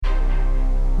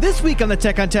This week on the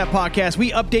Tech ONTAP podcast, we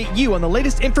update you on the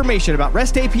latest information about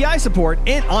REST API support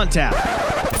in ONTAP.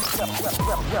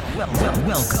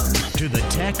 Welcome to the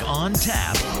Tech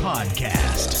ONTAP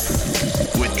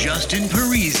podcast with Justin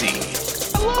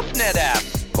Parisi. I love NetApp.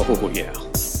 Oh, yeah.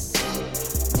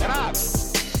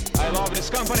 NetApp. I love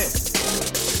this company.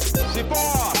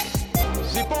 Support.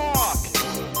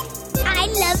 I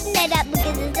love NetApp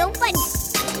because it's so funny.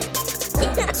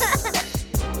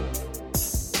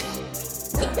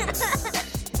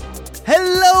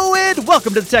 Hello and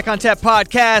welcome to the Tech ONTAP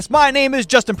podcast. My name is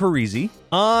Justin Parisi.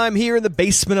 I'm here in the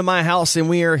basement of my house, and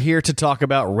we are here to talk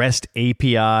about REST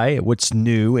API, what's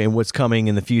new and what's coming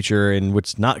in the future and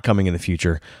what's not coming in the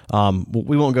future.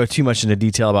 We won't go too much into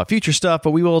detail about future stuff,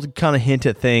 but we will kind of hint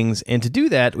at things. And to do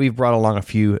that, we've brought along a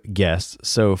few guests.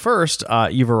 So first,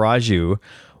 Yuvaraju,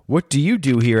 what do you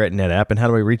do here at NetApp, and how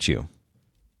do we reach you?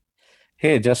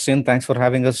 Hey, Justin, thanks for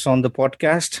having us on the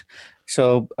podcast.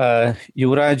 So,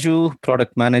 Yuvaraju,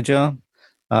 product manager,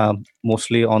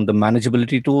 mostly on the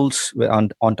manageability tools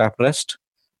on ONTAP REST.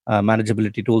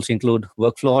 Manageability tools include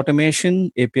workflow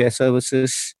automation, API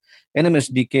services,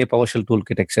 NMSDK, PowerShell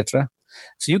Toolkit, etc.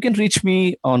 So you can reach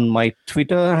me on my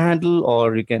Twitter handle,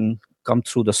 or you can come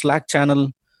through the Slack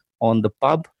channel on the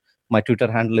pub. My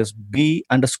Twitter handle is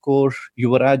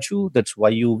B_Yuvaraju. That's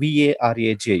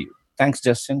YUVARAJU. Thanks,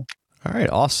 Justin. All right,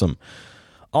 awesome.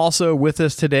 Also with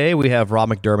us today, we have Rob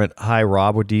McDermott. Hi,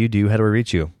 Rob. What do you do? How do we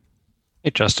reach you?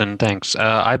 Hey, Justin. Thanks.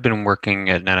 I've been working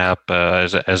at NetApp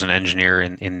as an engineer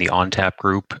in the ONTAP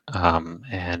group,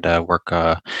 and work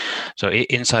so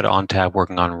inside of ONTAP,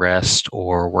 working on REST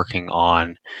or working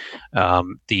on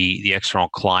the external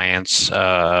clients,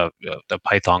 the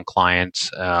Python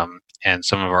clients, and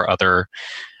some of our other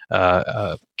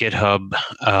GitHub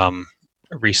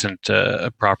recent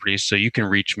properties. So you can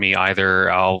reach me either.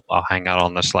 I'll hang out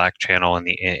on the Slack channel in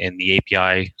the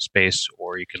API space,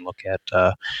 or you can look at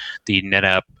the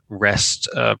NetApp REST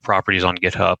properties on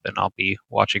GitHub, and I'll be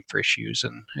watching for issues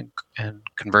and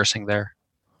conversing there.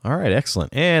 All right,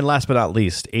 excellent. And last but not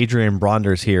least, Adrian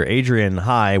Bronders here. Adrian,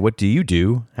 hi. What do you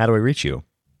do? How do I reach you?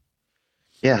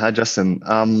 Yeah, hi, Justin.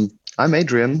 I'm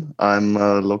Adrian. I'm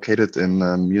located in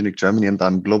Munich, Germany, and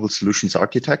I'm Global Solutions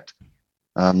Architect.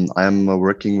 I'm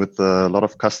working with a lot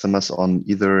of customers on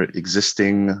either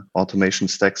existing automation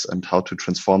stacks and how to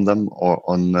transform them, or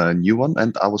on a new one.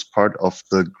 And I was part of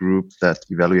the group that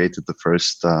evaluated the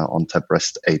first ONTAP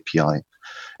REST API.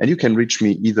 And you can reach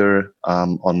me either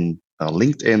on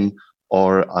LinkedIn,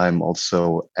 or I'm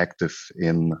also active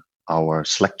in our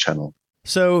Slack channel.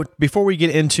 So before we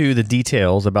get into the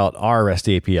details about our REST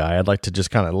API, I'd like to just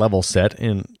kind of level set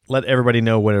and let everybody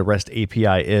know what a REST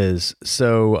API is.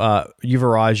 So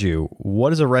Yuvaraju,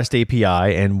 what is a REST API,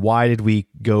 and why did we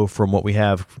go from what we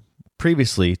have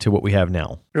previously to what we have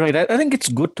now? Right. I think it's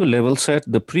good to level set.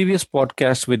 The previous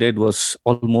podcast we did was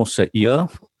almost a year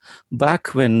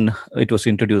back when it was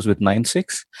introduced with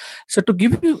 9.6. So to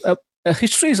give you a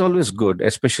history is always good,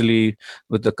 especially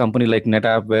with a company like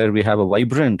NetApp, where we have a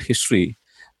vibrant history.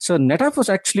 So NetApp was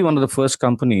actually one of the first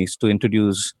companies to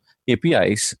introduce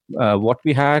APIs. What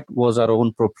we had was our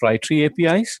own proprietary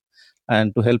APIs.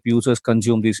 And to help users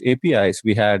consume these APIs,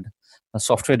 we had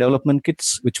software development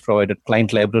kits, which provided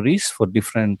client libraries for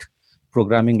different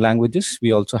programming languages.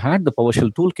 We also had the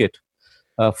PowerShell Toolkit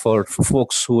for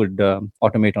folks who would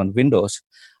automate on Windows.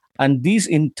 And these,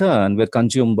 in turn, were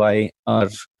consumed by our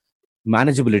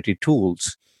manageability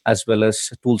tools, as well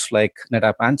as tools like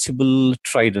NetApp Ansible,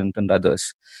 Trident, and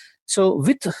others. So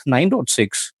with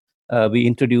 9.6, we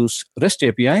introduced REST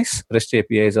APIs. REST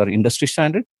APIs are industry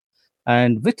standard.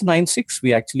 And with 9.6,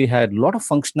 we actually had a lot of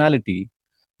functionality,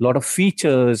 a lot of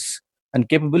features and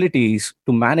capabilities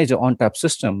to manage an ONTAP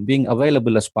system being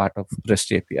available as part of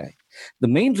REST API. The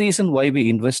main reason why we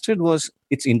invested was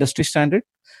it's industry standard.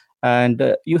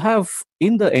 And you have,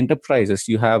 in the enterprises,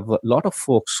 you have a lot of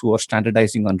folks who are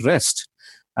standardizing on REST.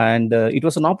 And it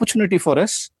was an opportunity for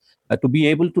us to be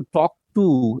able to talk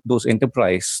to those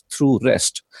enterprise through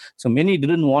REST. So many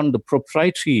didn't want the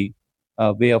proprietary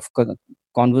way of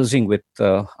conversing with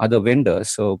other vendors.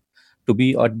 So to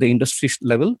be at the industry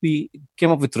level, we came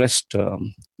up with REST,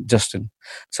 Justin.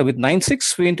 So with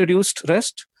 9.6, we introduced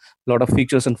REST. A lot of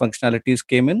features and functionalities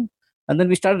came in. And then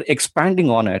we started expanding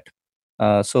on it.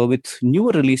 So with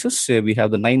newer releases, we have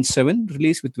the 9.7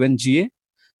 release with WenGA.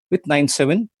 With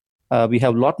 9.7, we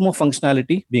have a lot more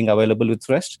functionality being available with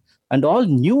REST. And all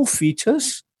new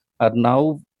features are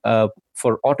now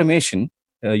for automation.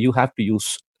 You have to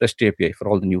use REST API for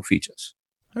all the new features.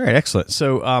 All right, excellent.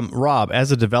 So, Rob,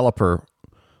 as a developer,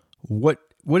 what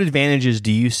advantages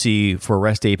do you see for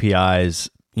REST APIs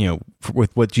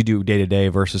with what you do day to day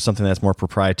versus something that's more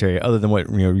proprietary, other than what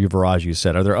Yuvraj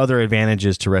said? Are there other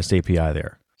advantages to REST API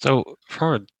there? So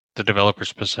from the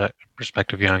developer's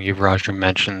perspective, Yuvraj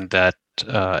mentioned that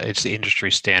it's the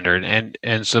industry standard,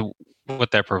 and so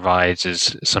what that provides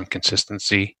is some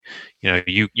consistency.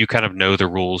 You kind of know the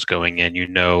rules going in.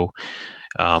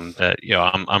 That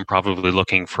I'm probably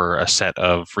looking for a set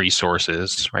of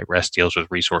resources, right? REST deals with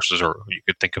resources, or you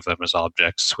could think of them as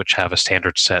objects, which have a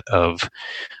standard set of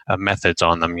methods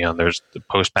on them. There's the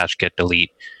post, patch, get,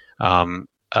 delete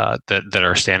that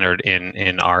are standard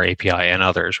in our API and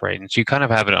others, right? And so you kind of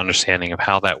have an understanding of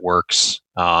how that works.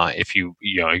 If you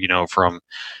from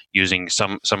using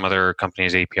some other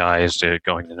companies' APIs to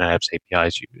going to NetApp's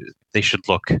APIs, they should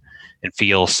look and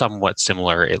feel somewhat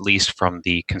similar, at least from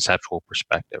the conceptual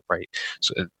perspective, right?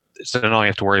 So then all you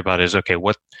have to worry about is, okay,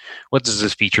 what does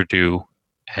this feature do,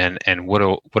 and what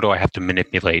do I have to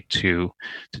manipulate to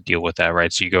deal with that,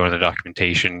 right? So you go in the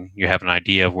documentation, you have an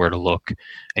idea of where to look,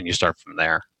 and you start from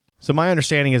there. So my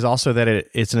understanding is also that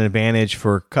it's an advantage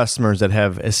for customers that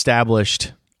have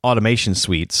established automation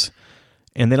suites,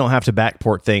 and they don't have to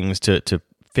backport things to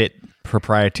fit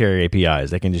proprietary APIs.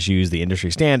 They can just use the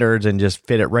industry standards and just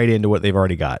fit it right into what they've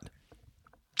already got.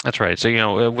 That's right.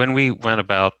 So, when we went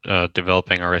about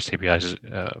developing our REST APIs,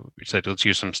 we said, let's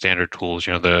use some standard tools.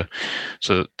 The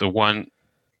one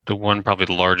probably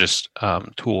the largest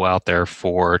tool out there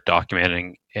for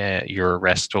documenting your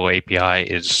RESTful API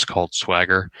is called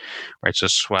Swagger, right? So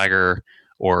Swagger,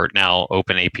 or now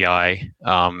OpenAPI,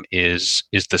 is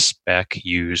the spec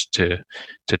used to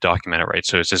document it, right?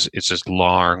 So it's this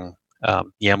long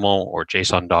YAML or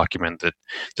JSON document that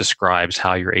describes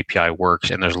how your API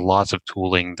works, and there's lots of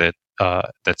tooling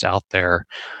that's out there,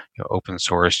 open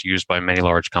source, used by many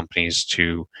large companies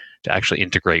to actually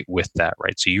integrate with that,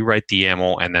 right? So you write the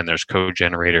YAML, and then there's code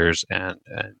generators and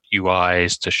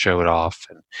UIs to show it off,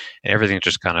 and everything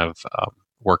just kind of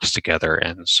works together.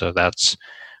 And so that's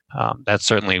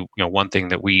certainly one thing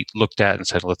that we looked at and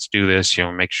said, let's do this.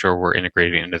 Make sure we're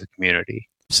integrating into the community.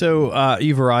 So,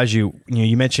 Yuvraj,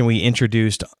 you mentioned we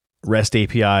introduced REST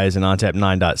APIs in ONTAP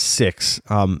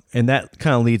 9.6, and that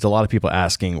kind of leads a lot of people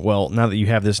asking, well, now that you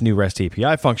have this new REST API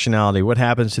functionality, what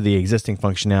happens to the existing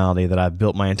functionality that I've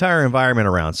built my entire environment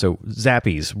around? So,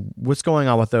 Zappies, what's going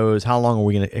on with those? How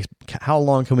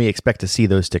long can we expect to see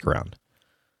those stick around?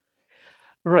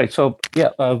 Right. So,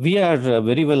 we are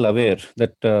very well aware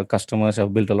that customers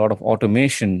have built a lot of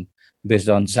automation based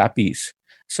on Zappies.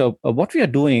 So, what we are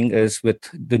doing is, with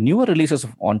the newer releases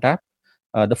of ONTAP,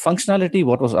 the functionality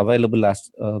what was available as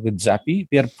with Zappy,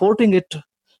 we are porting it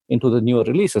into the newer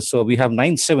releases. So we have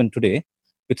 9.7 today.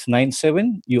 With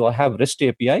 9.7, you have REST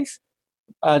APIs.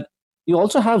 You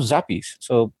also have Zappies.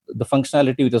 So the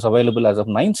functionality which is available as of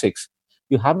 9.6,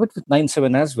 you have it with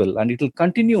 9.7 as well, and it will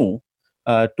continue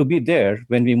to be there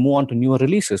when we move on to newer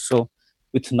releases. So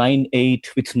with 9.8,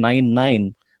 with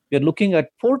 9.9, we are looking at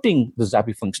porting the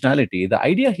Zappy functionality. The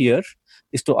idea here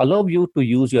is to allow you to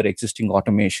use your existing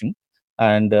automation.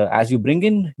 And as you bring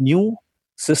in new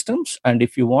systems, and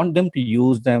if you want them to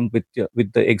use them with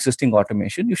the existing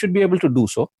automation, you should be able to do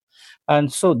so.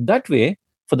 And so that way,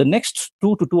 for the next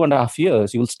 2 to 2.5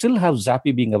 years, you will still have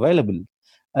Zappy being available.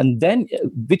 And then,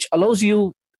 which allows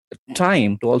you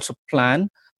time to also plan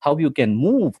how you can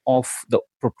move off the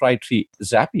proprietary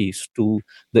Zappies to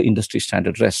the industry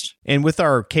standard REST. And with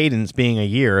our cadence being a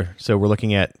year, so we're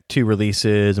looking at 2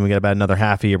 releases, and we got about another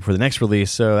half a year before the next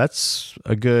release. So that's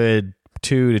a good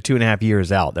 2 to 2.5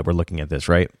 years out that we're looking at this,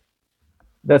 right?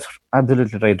 That's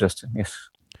absolutely right, Justin. Yes.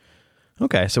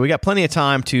 Okay, so we got plenty of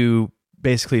time to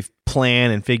basically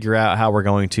plan and figure out how we're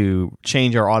going to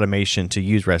change our automation to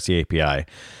use REST API.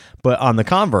 But on the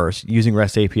converse, using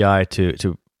REST API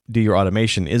to do your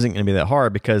automation isn't going to be that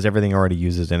hard because everything already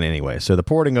uses it anyway. So the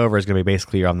porting over is going to be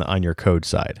basically on your code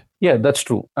side. Yeah, that's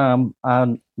true.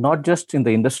 Not just in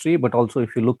the industry, but also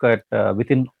if you look at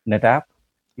within NetApp,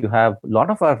 you have a lot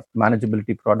of our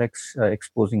manageability products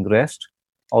exposing REST.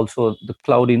 Also, the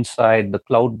cloud inside, the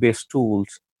cloud-based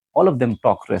tools, all of them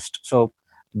talk REST. So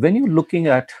when you're looking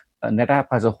at NetApp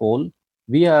as a whole,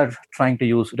 we are trying to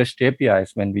use REST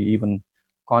APIs when we even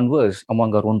converse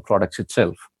among our own products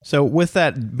itself. So with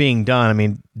that being done, I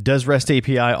mean, does REST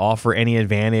API offer any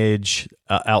advantage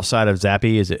outside of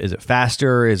Zappy? Is it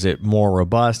faster? Is it more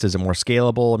robust? Is it more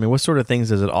scalable? I mean, what sort of things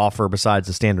does it offer besides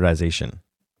the standardization?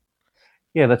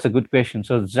 Yeah, that's a good question.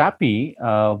 So Zappy,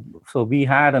 so we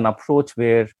had an approach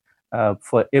where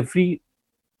for every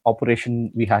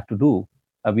operation we had to do,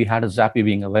 we had a Zappy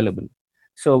being available.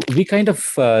 So we kind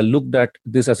of looked at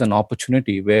this as an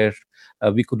opportunity where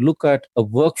we could look at a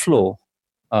workflow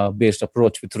based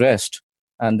approach with REST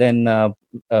And then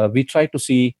we try to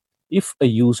see if a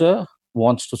user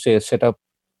wants to, say, set up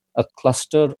a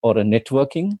cluster or a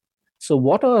networking. So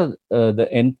what are the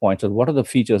endpoints, or what are the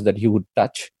features that he would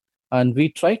touch? And we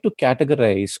try to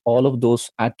categorize all of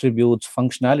those attributes,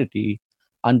 functionality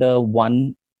under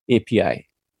one API.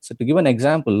 So to give an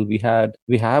example, we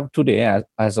have today,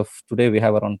 as of today, we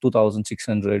have around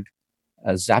 2,600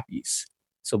 Zappies.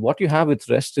 So what you have with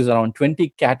REST is around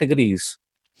 20 categories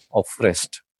of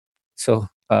REST. So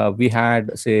we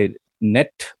had, say,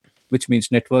 net, which means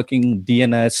networking,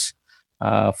 DNS,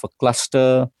 for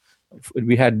cluster.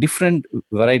 We had different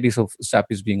varieties of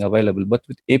Zappies being available. But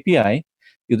with API,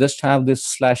 you just have this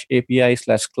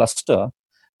 /API/cluster,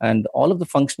 and all of the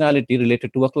functionality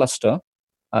related to a cluster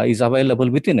is available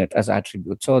within it as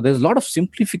attributes. So there's a lot of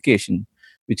simplification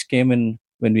which came in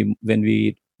when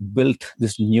we built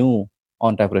this new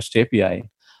ONTAP REST API.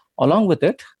 Along with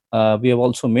it, we have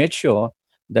also made sure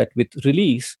that with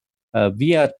release,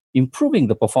 we are improving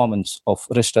the performance of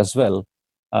REST as well.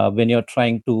 When you're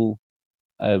trying to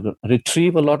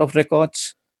retrieve a lot of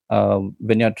records,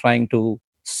 when you're trying to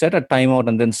set a timeout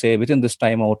and then say, within this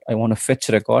timeout, I want to fetch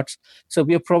records. So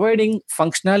we are providing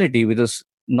functionality which is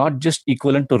not just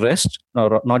equivalent to REST,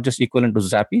 or not just equivalent to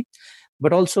Zappy,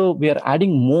 but also we are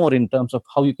adding more in terms of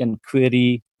how you can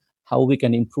query, how we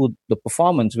can improve the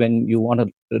performance when you want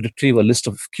to retrieve a list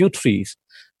of queue trees.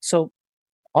 So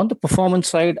on the performance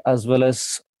side, as well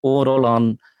as overall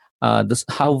on this,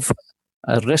 how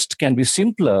REST can be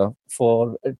simpler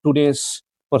for today's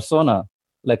persona,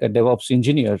 like a DevOps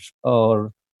engineer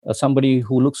or somebody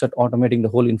who looks at automating the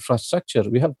whole infrastructure.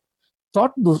 We have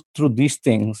thought through these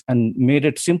things and made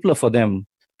it simpler for them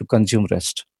to consume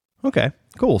REST. Okay,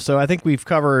 cool. So I think we've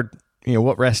covered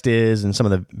what REST is and some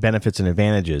of the benefits and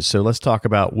advantages. So let's talk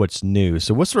about what's new.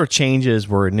 So what sort of changes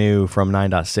were new from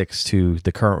 9.6 to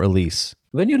the current release?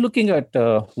 When you're looking at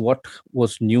what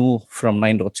was new from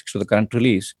 9.6 to the current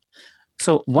release,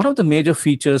 so one of the major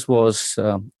features was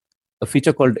a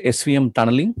feature called SVM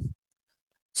tunneling.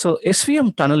 So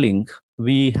SVM tunneling,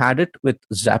 we had it with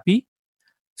Zappy.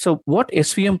 So what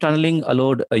SVM tunneling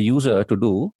allowed a user to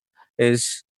do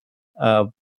is,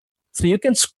 so you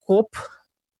can scope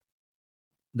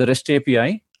the REST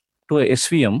API to a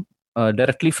SVM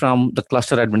directly from the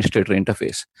cluster administrator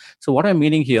interface. So what I'm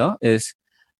meaning here is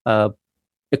a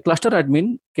cluster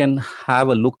admin can have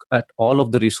a look at all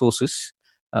of the resources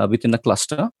within a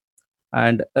cluster,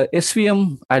 and a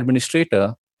SVM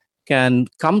administrator can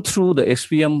come through the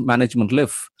SVM management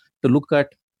lift to look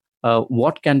at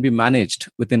what can be managed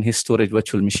within his storage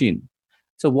virtual machine.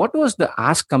 So what was the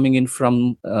ask coming in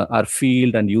from our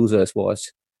field and users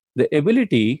was the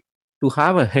ability to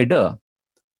have a header,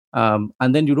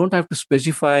 and then you don't have to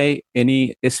specify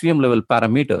any SVM level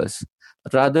parameters.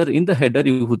 Rather, in the header,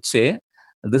 you would say,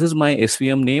 this is my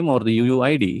SVM name or the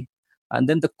UUID, and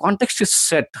then the context is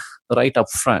set right up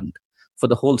front for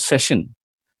the whole session.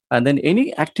 And then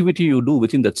any activity you do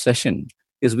within that session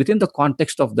is within the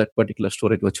context of that particular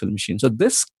storage virtual machine. So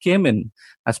this came in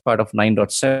as part of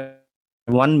 9.7,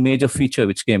 one major feature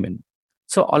which came in.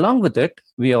 So along with it,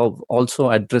 we have also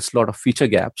addressed a lot of feature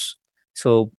gaps.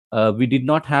 So we did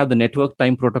not have the network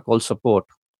time protocol support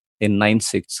in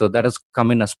 9.6. So that has come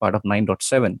in as part of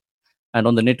 9.7. And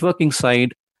on the networking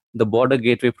side, the border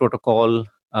gateway protocol,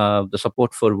 the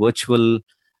support for virtual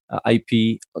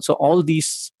IP. So all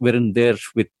these were in there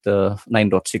with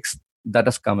 9.6. That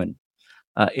has come in.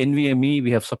 NVMe,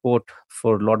 we have support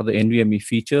for a lot of the NVMe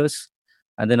features.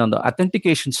 And then on the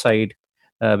authentication side,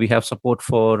 we have support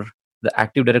for the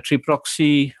Active Directory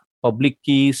proxy, public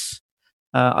keys.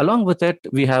 Along with it,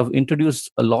 we have introduced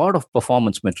a lot of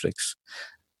performance metrics.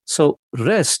 So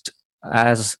REST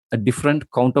as a different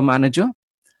counter manager,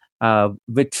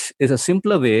 which is a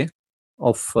simpler way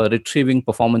of retrieving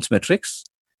performance metrics.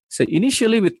 So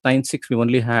initially with 9.6, we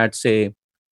only had, say,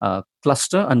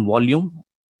 cluster and volume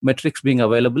metrics being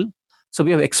available. So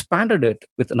we have expanded it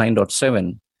with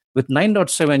 9.7. With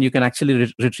 9.7, you can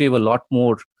actually retrieve a lot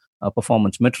more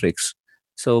performance metrics.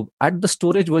 So at the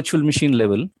storage virtual machine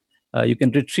level, you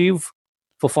can retrieve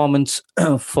performance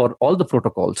for all the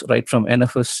protocols, right from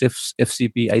NFS, CIFS,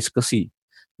 FCP, I2C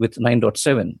with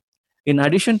 9.7. In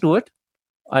addition to it,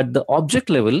 at the object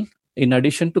level, in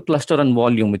addition to cluster and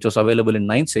volume, which was available in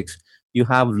 9.6, you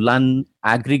have LUN,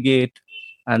 aggregate,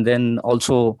 and then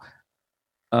also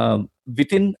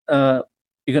within, I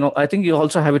think you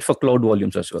also have it for cloud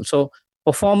volumes as well. So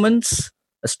performance,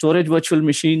 a storage virtual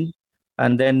machine,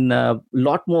 and then a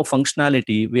lot more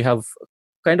functionality. We have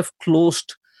kind of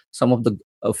closed some of the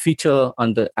feature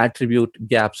and the attribute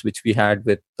gaps which we had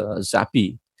with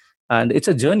Zappy. And it's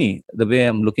a journey, the way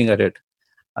I'm looking at it.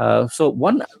 So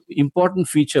one important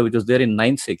feature which was there in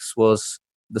 9.6 was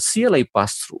the CLI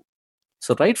pass-through.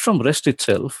 So right from REST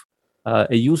itself,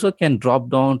 a user can drop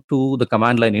down to the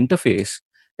command line interface,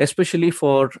 especially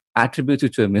for attributes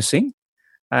which are missing.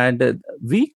 And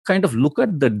we kind of look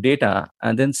at the data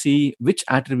and then see which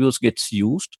attributes gets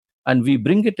used, and we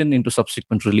bring it into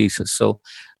subsequent releases. So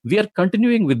we are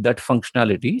continuing with that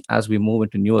functionality as we move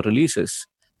into newer releases.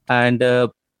 And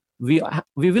we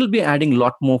will be adding a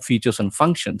lot more features and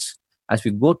functions as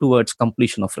we go towards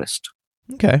completion of REST.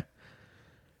 Okay.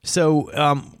 So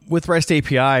with REST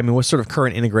API, I mean, what sort of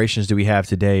current integrations do we have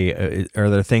today? Are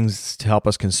there things to help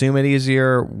us consume it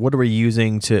easier? What are we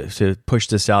using to push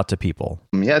this out to people?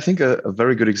 Yeah, I think a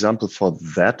very good example for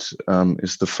that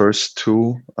is the first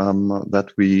tool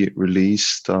that we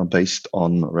released based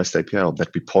on REST API, or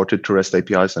that we ported to REST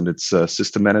APIs, and it's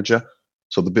System Manager.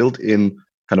 So the built-in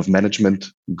kind of management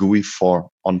GUI for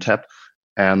ONTAP.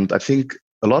 And I think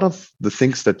a lot of the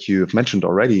things that you have mentioned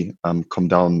already come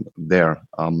down there,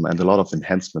 and a lot of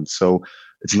enhancements. So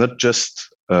it's not just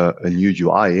a new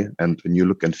UI and a new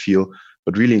look and feel,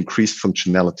 but really increased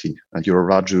functionality. And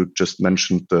Raju just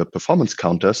mentioned the performance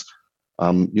counters.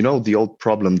 The old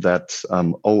problem that,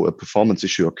 a performance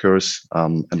issue occurs,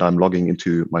 and I'm logging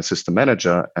into my System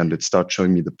Manager and it starts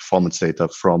showing me the performance data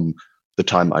from the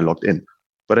time I logged in.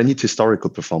 But I need historical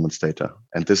performance data.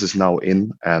 And this is now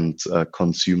in and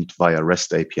consumed via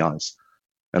REST APIs.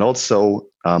 And also,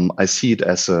 I see it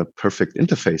as a perfect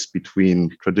interface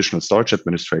between traditional storage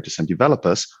administrators and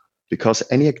developers, because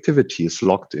any activity is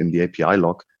logged in the API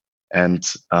log. And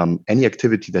any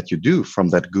activity that you do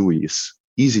from that GUI is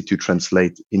easy to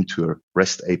translate into a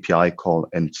REST API call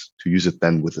and to use it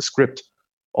then with a script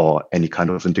or any kind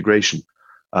of integration.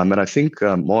 And I think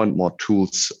more and more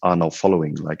tools are now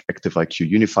following, like ActiveIQ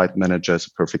Unified Manager is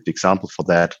a perfect example for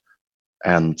that.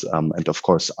 And of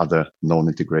course, other known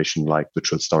integration like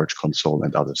Virtual Storage Console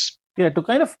and others. Yeah, to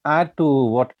kind of add to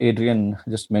what Adrian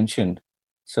just mentioned.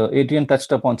 So Adrian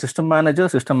touched upon System Manager.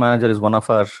 System Manager is one of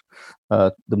our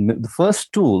the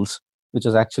first tools which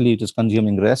is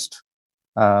consuming REST.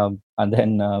 And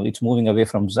then it's moving away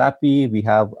from Zappy. We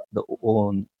have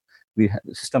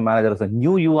System Manager as a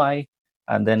new UI.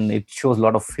 And then it shows a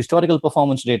lot of historical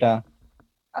performance data.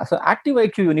 So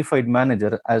ActiveIQ Unified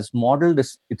Manager has modeled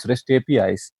its REST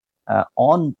APIs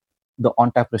on the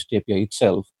ONTAP REST API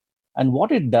itself. And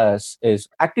what it does is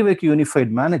ActiveIQ Unified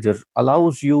Manager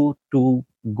allows you to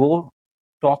go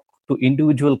talk to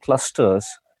individual clusters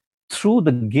through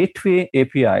the gateway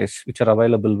APIs, which are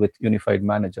available with Unified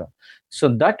Manager. So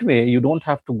that way, you don't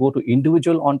have to go to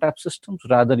individual ONTAP systems.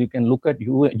 Rather, you can look at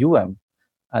UM,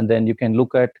 and then you can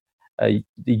look at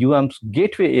the UM's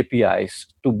gateway APIs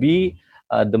to be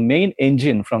the main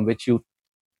engine from which you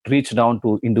reach down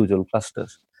to individual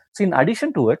clusters. So in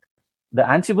addition to it, the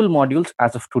Ansible modules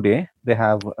as of today, they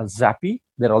have a Zappy.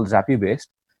 They're all Zappy based.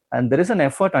 And there is an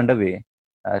effort underway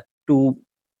to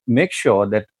make sure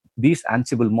that these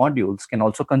Ansible modules can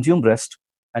also consume REST.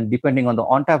 And depending on the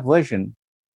ONTAP version,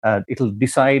 it'll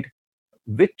decide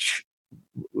which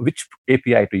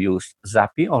API to use,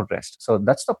 Zappy or REST. So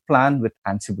that's the plan with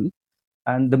Ansible.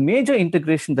 And the major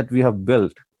integration that we have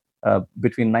built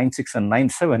between 9.6 and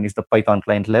 9.7 is the Python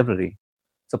client library.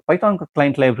 So Python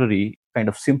client library kind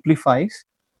of simplifies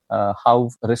how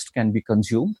REST can be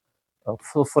consumed.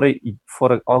 So for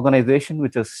an organization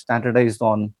which is standardized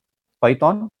on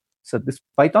Python, so this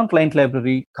Python client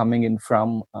library coming in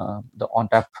from the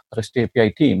ONTAP REST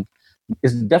API team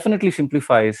is definitely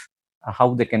simplifies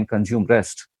how they can consume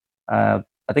REST. I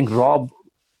think Rob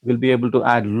will be able to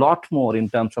add a lot more in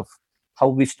terms of how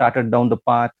we started down the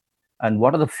path and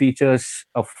what are the features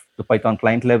of the Python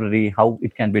client library, how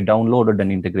it can be downloaded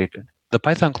and integrated. The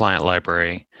Python client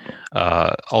library,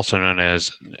 also known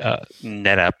as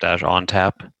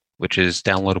NetApp-ONTAP, which is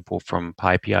downloadable from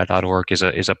pypi.org,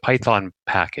 is a Python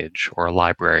package or a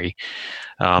library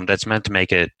that's meant to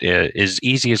make it as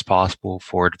easy as possible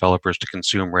for developers to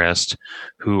consume REST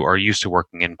who are used to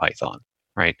working in Python.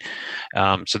 Right.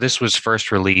 So this was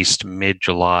first released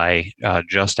mid-July,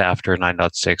 just after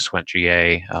 9.6 went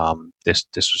GA. This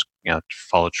was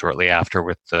followed shortly after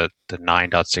with the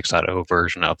 9.6.0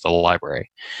 version of the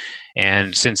library.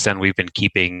 And since then, we've been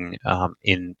keeping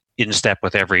in step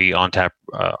with every ONTAP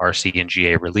RC and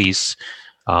GA release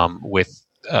with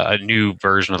a new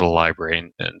version of the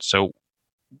library. And so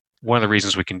one of the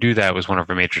reasons we can do that was one of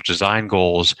our major design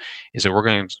goals is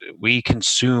that we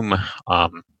consume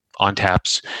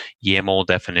ONTAP's YAML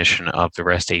definition of the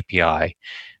REST API,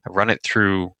 run it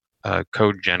through a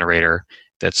code generator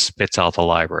that spits out the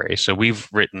library. So we've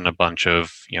written a bunch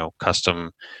of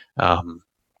custom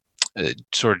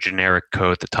sort of generic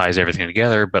code that ties everything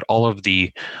together, but all of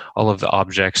the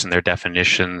objects and their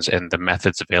definitions and the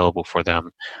methods available for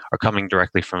them are coming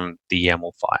directly from the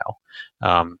YAML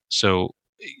file. So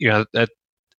that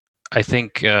I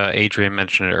think Adrian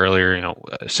mentioned it earlier.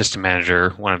 System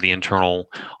Manager, one of the internal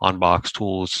on-box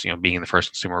tools, being the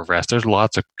first consumer of REST. There's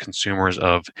lots of consumers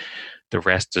of the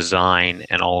REST design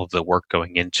and all of the work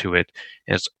going into it.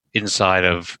 And it's inside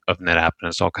of NetApp, and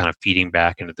it's all kind of feeding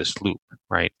back into this loop,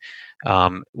 right?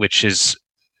 Which is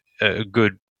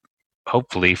good,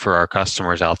 hopefully, for our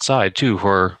customers outside too, who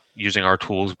are using our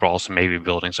tools, but also maybe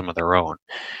building some of their own,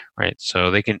 right?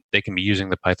 So they can be using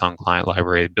the Python client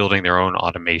library, building their own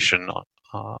automation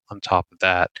on top of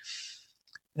that.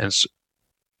 And so,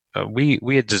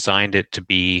 we had designed it to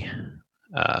be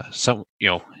as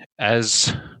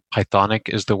Pythonic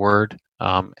is the word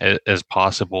as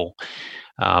possible.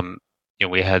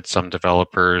 We had some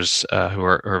developers who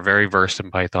are very versed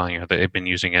in Python. They've been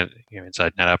using it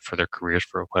inside NetApp for their careers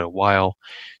for quite a while,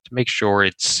 to make sure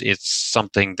it's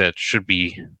something that should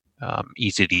be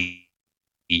easy to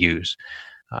use.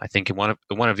 I think in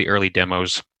one of the early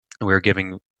demos we were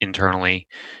giving internally,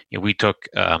 we took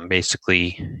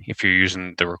basically, if you're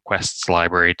using the requests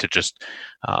library to just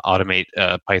automate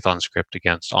a Python script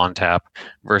against ONTAP,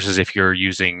 versus if you're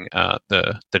using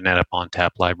the NetApp ONTAP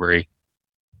library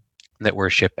that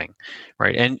we're shipping,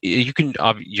 right? And you can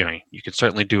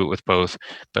certainly do it with both,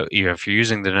 but if you're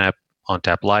using the NetApp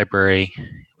ONTAP library,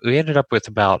 we ended up with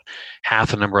about half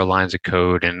the number of lines of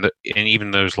code, and even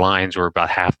those lines were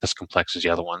about half as complex as the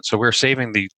other ones. So we're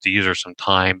saving the user some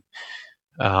time,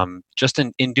 just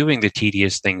in doing the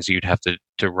tedious things you'd have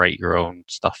to write your own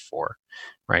stuff for,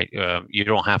 right? You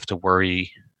don't have to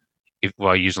worry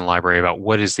while using the library about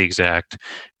what is the exact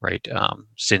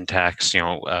syntax,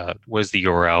 what is the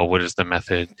URL, what is the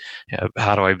method,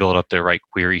 how do I build up the right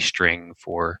query string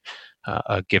for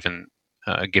a given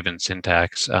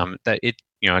syntax. That it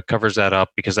covers that up,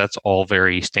 because that's all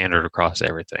very standard across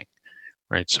everything,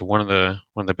 right? So one of the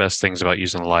best things about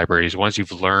using the library is, once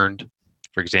you've learned,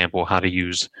 for example, how to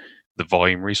use the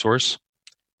volume resource,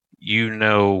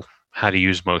 how to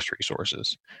use most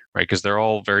resources, right? Because they're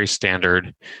all very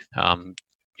standard.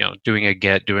 Doing a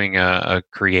get, doing a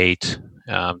create,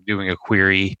 doing a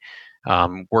query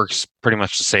works pretty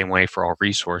much the same way for all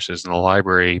resources, and the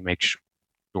library makes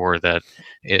sure that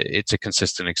it's a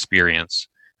consistent experience,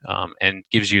 and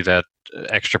gives you that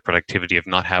extra productivity of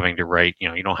not having to write.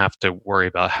 You don't have to worry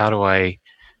about, how do I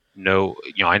know?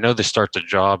 I know this starts a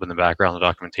job in the background. The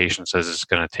documentation says it's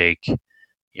going to take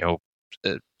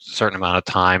a certain amount of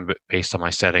time, but based on my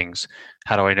settings,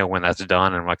 how do I know when that's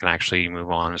done and I can actually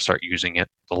move on and start using it?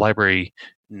 The library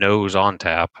knows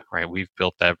ONTAP, right? We've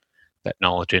built that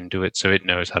knowledge into it, so it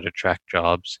knows how to track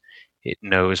jobs. It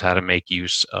knows how to make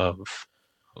use of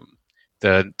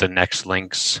the next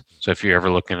links. So if you're ever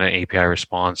looking at an API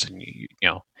response and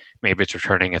maybe it's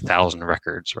returning 1,000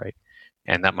 records, right?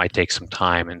 And that might take some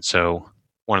time. And so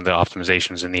one of the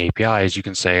optimizations in the API is you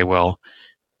can say, well,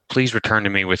 please return to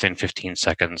me within 15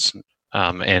 seconds.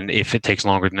 And if it takes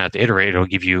longer than that to iterate, it'll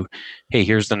give you, hey,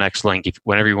 here's the next link.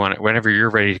 Whenever you're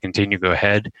ready to continue, go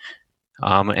ahead.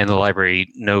 And the library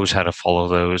knows how to follow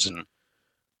those, and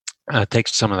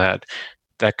takes some of that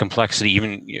complexity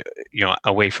even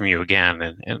away from you again,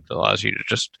 and it allows you to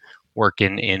just work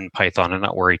in Python and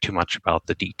not worry too much about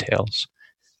the details.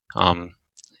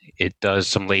 It does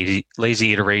some lazy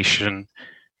iteration,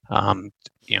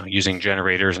 using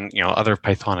generators and other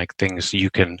Pythonic things. So you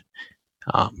can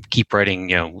keep writing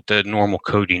the normal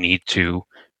code you need to,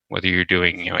 whether you're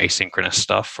doing asynchronous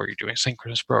stuff or you're doing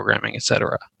synchronous programming,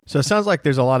 etc. So it sounds like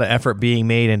there's a lot of effort being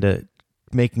made into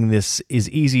making this as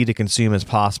easy to consume as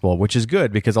possible, which is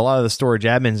good, because a lot of the storage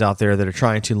admins out there that are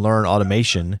trying to learn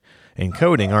automation and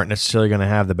coding aren't necessarily going to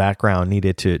have the background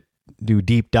needed to do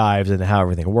deep dives into how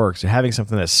everything works. So having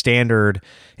something that's standard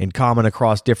and common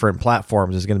across different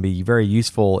platforms is going to be very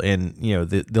useful in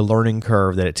the learning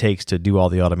curve that it takes to do all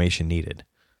the automation needed.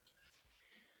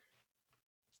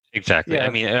 Exactly. Yeah. I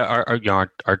mean, our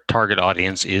target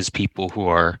audience is people who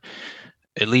are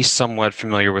at least somewhat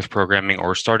familiar with programming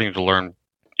or starting to learn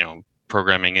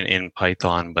programming in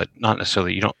Python, but not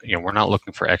necessarily, we're not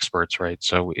looking for experts, right?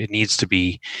 So it needs to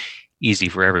be easy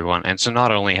for everyone. And so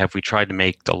not only have we tried to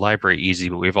make the library easy,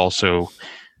 but we've also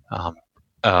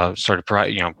started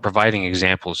providing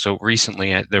examples. So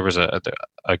recently there was a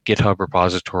GitHub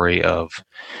repository of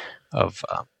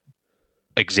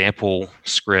example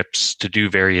scripts to do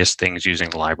various things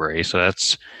using the library. So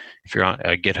that's, if you're on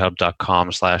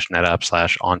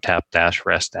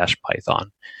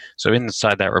github.com/netapp/ontap-rest-python. So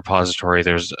inside that repository,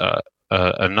 there's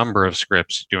a number of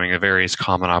scripts doing the various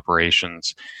common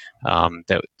operations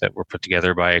that were put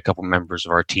together by a couple members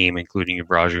of our team, including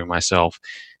Ibraju and myself.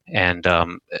 And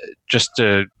just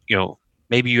to,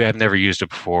 maybe you have never used it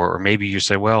before, or maybe you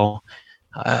say, well,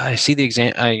 I see the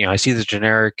I see the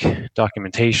generic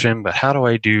documentation, but how do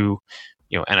I do,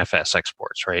 NFS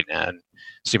exports, right? And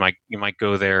so you might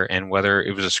go there, and whether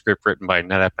it was a script written by a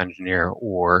NetApp engineer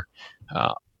or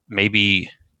maybe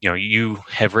you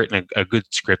have written a good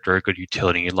script or a good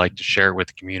utility, and you'd like to share it with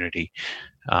the community.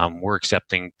 We're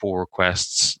accepting pull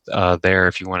requests there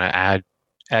if you want to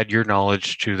add your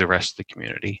knowledge to the rest of the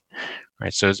community,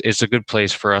 right? So it's a good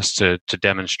place for us to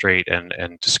demonstrate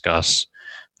and discuss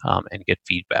and get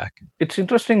feedback. It's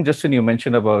interesting, Justin, you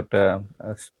mentioned about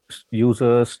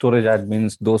users, storage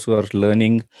admins, those who are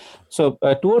learning. So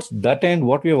towards that end,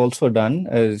 what we have also done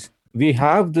is we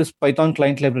have this Python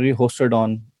client library hosted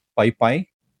on PyPy.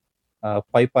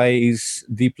 PyPy is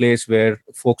the place where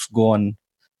folks go and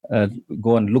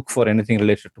look for anything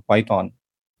related to Python.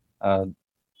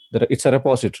 It's a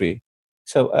repository.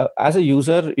 So as a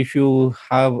user, if you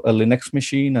have a Linux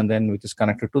machine and then which is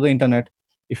connected to the internet,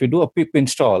 if you do a pip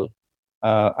install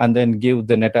and then give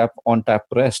the NetApp ONTAP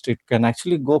REST, it can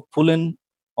actually go pull in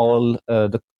all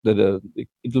it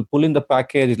will pull in the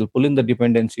package, it will pull in the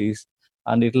dependencies,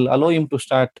 and it will allow him to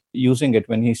start using it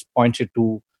when he points it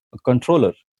to a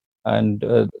controller. And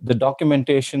the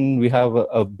documentation, we have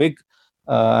a big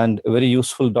and very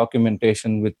useful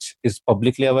documentation which is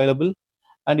publicly available.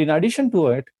 And in addition to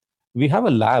it, we have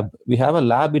a lab. We have a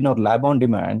lab in our Lab on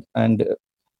Demand, and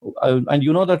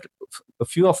you know that a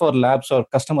few of our labs are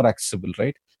customer accessible,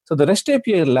 right? So the REST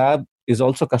API lab is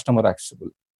also customer accessible.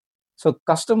 So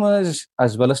customers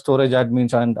as well as storage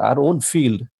admins and our own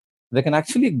field, they can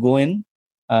actually go in,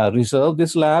 reserve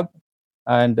this lab.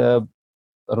 And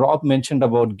Rob mentioned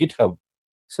about GitHub.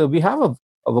 So we have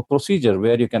a procedure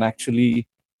where you can actually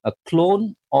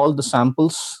clone all the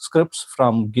samples scripts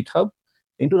from GitHub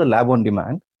into the Lab on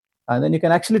Demand. And then you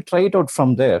can actually try it out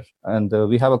from there. And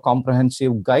we have a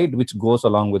comprehensive guide which goes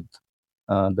along with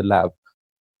the lab.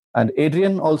 And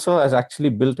Adrian also has actually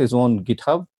built his own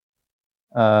GitHub,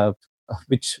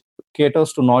 which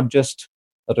caters to not just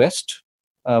REST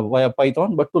via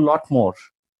Python, but to a lot more.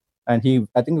 And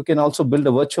I think we can also build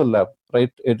a virtual lab,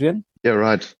 right, Adrian? Yeah,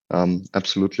 right.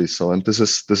 Absolutely. So, and this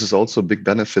is also a big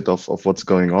benefit of what's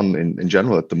going on in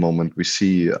general at the moment. We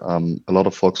see a lot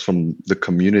of folks from the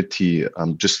community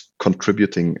just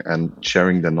contributing and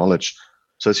sharing their knowledge.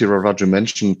 So as Raju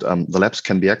mentioned, the labs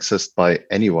can be accessed by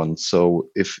anyone. So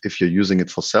if you're using it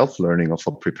for self-learning or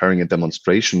for preparing a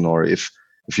demonstration, or if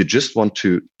you just want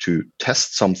to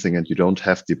test something and you don't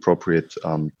have the appropriate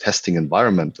testing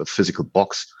environment, a physical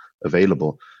box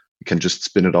available, you can just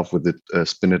spin it off with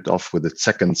its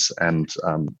seconds and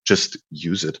just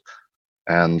use it.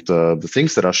 And the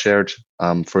things that are shared,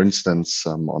 for instance,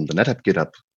 on the NetApp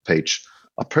GitHub page,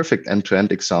 are perfect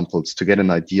end-to-end examples to get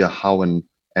an idea how an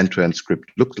end-to-end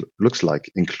script looks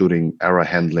like, including error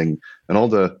handling and all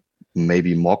the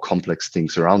maybe more complex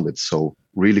things around it. So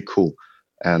really cool.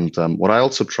 And what I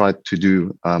also tried to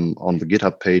do on the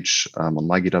GitHub page, on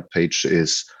my GitHub page,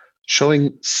 is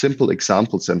showing simple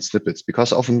examples and snippets,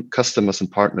 because often customers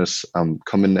and partners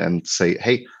come in and say,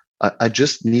 hey, I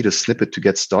just need a snippet to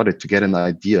get started, to get an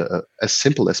idea, as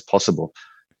simple as possible.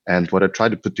 And what I try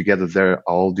to put together there are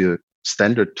all the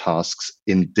standard tasks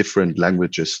in different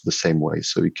languages the same way.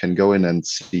 So you can go in and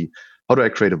see, how do I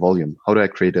create a volume? How do I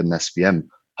create an SVM?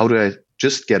 How do I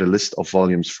just get a list of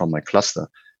volumes from my cluster?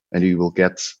 And you will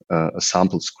get a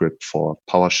sample script for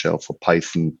PowerShell, for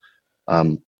Python,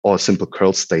 or a simple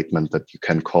curl statement that you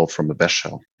can call from a bash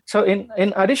shell. So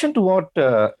in addition to what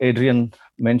Adrian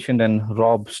mentioned and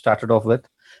Rob started off with,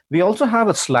 we also have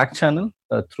a Slack channel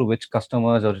through which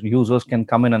customers or users can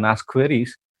come in and ask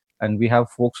queries. And we have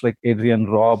folks like Adrian,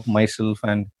 Rob, myself,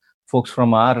 and folks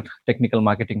from our technical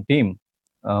marketing team,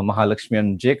 Mahalakshmi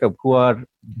and Jacob, who are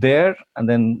there and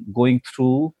then going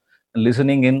through and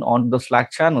listening in on the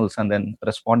Slack channels and then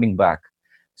responding back.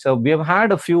 So we have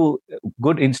had a few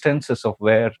good instances of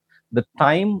where the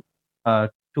time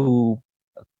to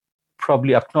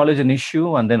probably acknowledge an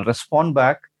issue and then respond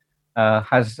back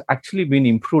has actually been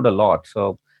improved a lot.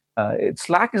 So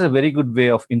Slack is a very good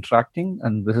way of interacting,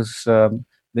 and this is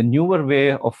the newer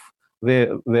way of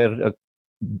where a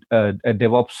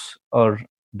DevOps or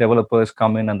developers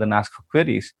come in and then ask for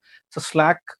queries. So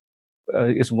Slack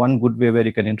is one good way where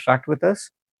you can interact with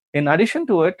us. In addition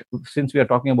to it, since we are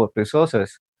talking about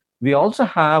resources, we also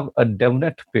have a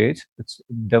DevNet page. It's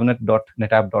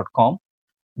devnet.netapp.com,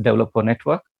 developer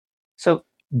network. So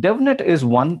DevNet is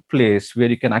one place where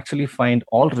you can actually find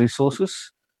all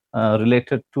resources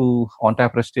related to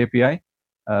ONTAP REST API,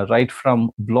 right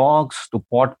from blogs to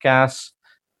podcasts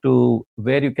to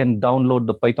where you can download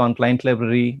the Python client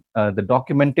library, the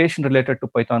documentation related to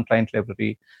Python client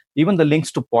library, even the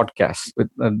links to podcasts. With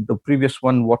the previous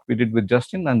one, what we did with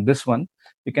Justin, and this one,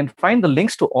 you can find the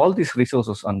links to all these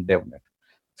resources on DevNet.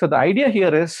 So the idea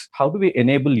here is how do we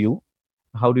enable you?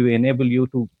 How do we enable you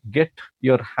to get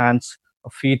your hands,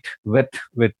 feet wet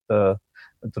with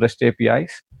REST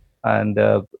APIs and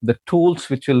the tools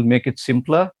which will make it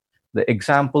simpler, the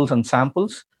examples and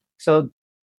samples. So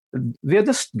we are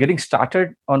just getting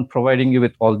started on providing you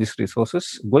with all these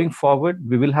resources. Going forward,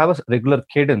 we will have a regular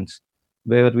cadence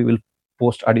where we will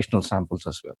post additional samples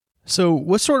as well. So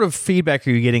what sort of feedback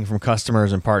are you getting from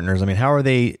customers and partners? I mean, how are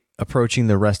they approaching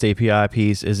the REST API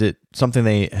piece? Is it something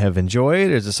they have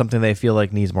enjoyed, or is it something they feel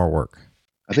like needs more work?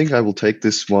 I think I will take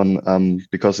this one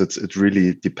because it's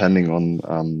really depending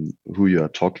on who you are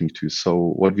talking to.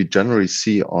 So what we generally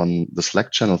see on the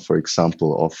Slack channel, for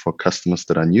example, or for customers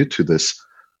that are new to this,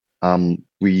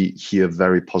 we hear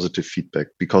very positive feedback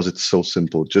because it's so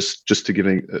simple. Just to give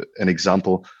an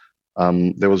example,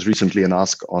 there was recently an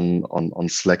ask on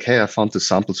Slack, hey, I found the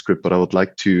sample script, but I would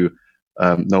like to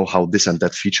know how this and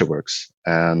that feature works.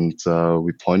 And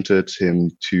we pointed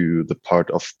him to the part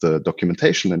of the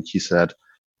documentation, and he said,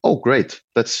 oh, great,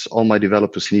 that's all my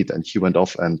developers need. And he went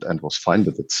off and was fine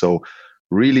with it. So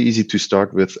really easy to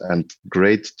start with and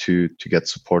great to get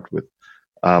support with.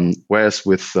 Whereas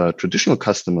with traditional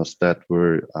customers that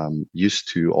were used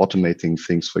to automating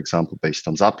things, for example, based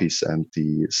on Zapier and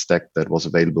the stack that was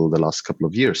available the last couple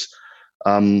of years,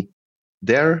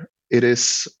 there it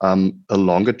is a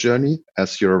longer journey,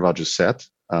 as Yorava just said,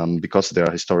 because there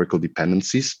are historical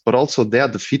dependencies. But also there,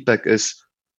 the feedback is,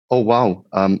 oh, wow,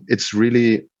 it's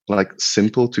really like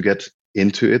simple to get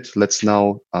into it. Let's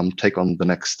now take on the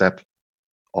next step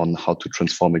on how to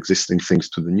transform existing things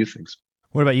to the new things.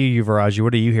 What about you, Yuvaraj?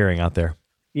 What are you hearing out there?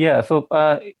 Yeah, so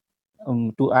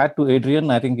to add to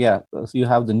Adrian, I think, so you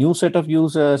have the new set of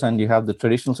users and you have the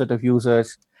traditional set of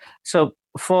users. So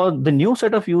for the new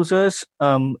set of users,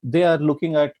 they are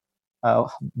looking at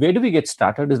where do we get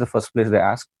started is the first place they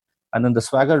ask. And then the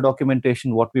Swagger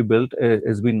documentation, what we built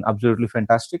has been absolutely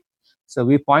fantastic. So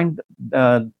we point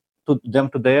to them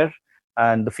to there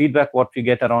and the feedback, what we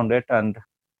get around it, and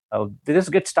they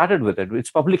just get started with it.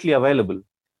 It's publicly available.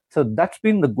 So that's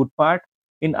been the good part.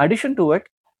 In addition to it,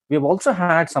 we have also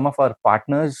had some of our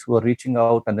partners who are reaching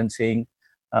out and then saying,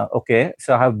 okay,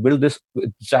 so I have built this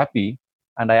with Zapier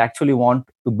and I actually want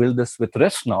to build this with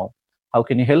REST now. How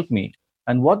can you help me?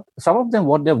 And some of them,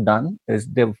 what they've done is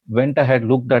they've went ahead,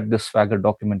 looked at this Swagger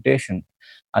documentation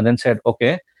and then said,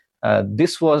 okay,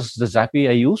 this was the Zapier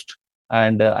I used.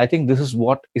 And I think this is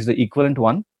what is the equivalent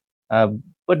one.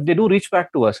 But they do reach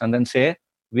back to us and then say,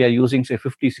 we are using, say,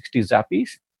 50, 60 Zapiers.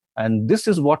 And this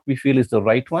is what we feel is the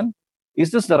right one.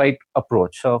 Is this the right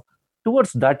approach? So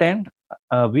towards that end,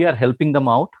 we are helping them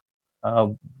out.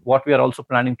 What we are also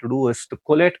planning to do is to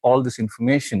collate all this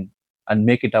information and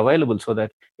make it available so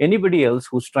that anybody else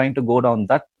who's trying to go down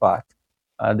that path,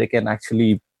 they can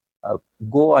actually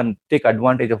go and take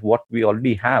advantage of what we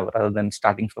already have rather than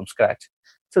starting from scratch.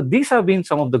 So these have been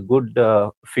some of the good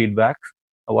feedback,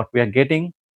 what we are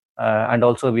getting. And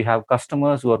also we have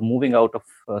customers who are moving out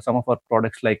of some of our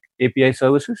products like API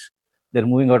services. They're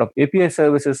moving out of API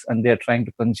services and they're trying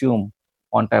to consume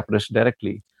ONTAP REST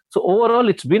directly. So overall,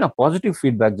 it's been a positive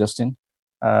feedback, Justin.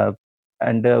 What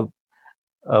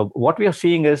we are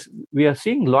seeing is we are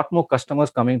seeing a lot more customers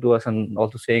coming to us and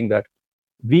also saying that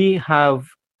we have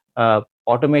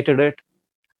automated it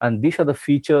and these are the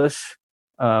features.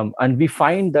 And we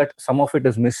find that some of it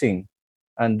is missing.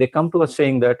 And they come to us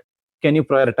saying that, can you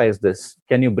prioritize this?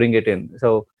 Can you bring it in?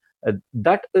 So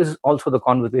that is also the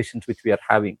conversations which we are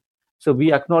having. So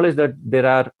we acknowledge that there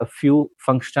are a few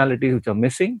functionalities which are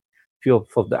missing, few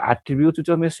of the attributes which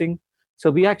are missing.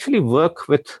 So we actually work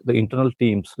with the internal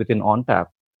teams within ONTAP,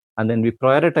 and then we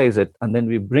prioritize it, and then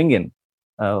we bring in.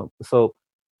 So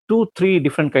 2-3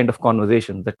 different kind of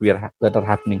conversations that are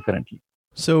happening currently.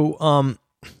 So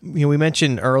we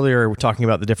mentioned earlier, we're talking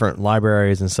about the different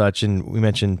libraries and such, and we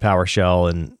mentioned PowerShell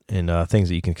and things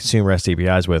that you can consume REST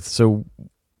APIs with. So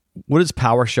what is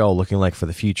PowerShell looking like for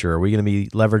the future? Are we going to be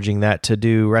leveraging that to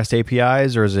do REST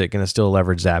APIs, or is it going to still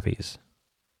leverage Zapier?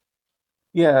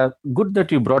 Yeah, good that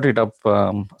you brought it up.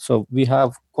 So we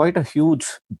have quite a huge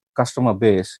customer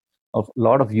base of a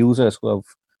lot of users who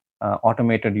have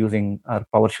automated using our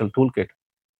PowerShell toolkit.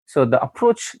 So the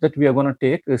approach that we are going to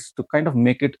take is to kind of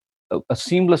make it a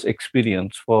seamless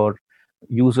experience for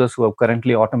users who have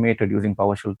currently automated using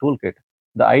PowerShell toolkit.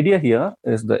 The idea here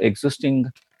is the existing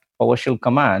PowerShell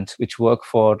commands which work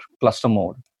for cluster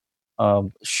mode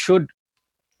should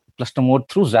cluster mode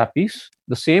through Zapier,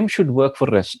 the same should work for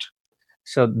REST.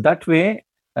 So that way,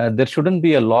 there shouldn't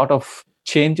be a lot of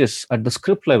changes at the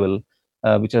script level,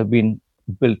 which have been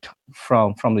built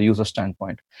from the user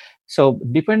standpoint. So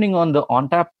depending on the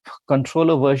ONTAP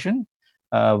controller version,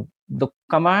 the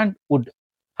command would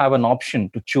have an option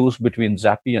to choose between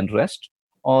Zapier and REST,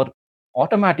 or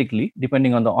automatically,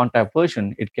 depending on the ONTAP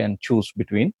version, it can choose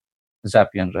between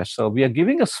Zapier and REST. So we are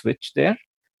giving a switch there,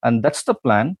 and that's the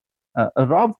plan.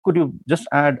 Rob, could you just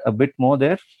add a bit more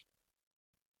there?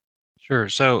 Sure.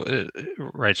 So,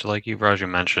 right. So, like you, Raju,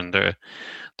 mentioned,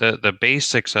 the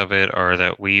basics of it are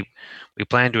that we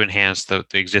plan to enhance the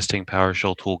existing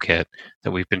PowerShell toolkit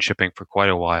that we've been shipping for quite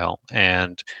a while.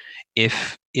 And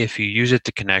if you use it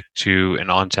to connect to an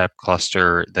ONTAP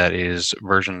cluster that is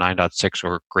version 9.6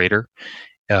 or greater,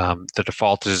 the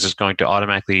default is going to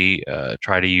automatically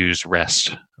try to use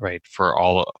REST, right, for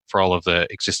all of the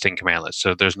existing commandlets.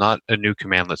 So there's not a new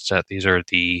commandlet set. These are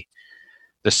the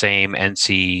same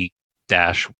NC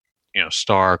dash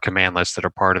star commandlets that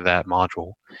are part of that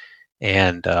module,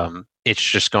 and it's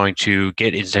just going to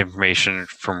get its information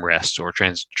from REST or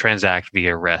transact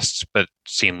via REST, but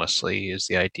seamlessly is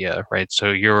the idea, right? So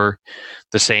you're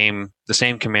the same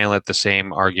commandlet, the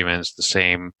same arguments, the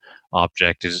same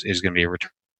object is going to be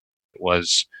returned. It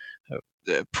was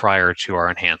prior to our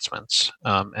enhancements,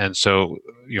 and so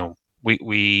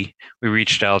we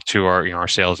reached out to our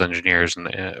sales engineers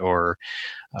and or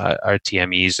our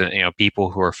TMEs and people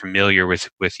who are familiar with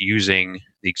using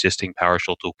the existing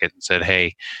PowerShell toolkit and said,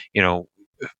 hey,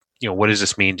 what does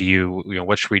this mean to you?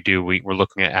 What should we do? We're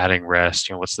looking at adding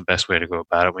REST. What's the best way to go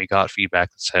about it? We got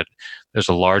feedback that said there's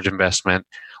a large investment,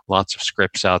 lots of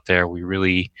scripts out there. We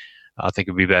really think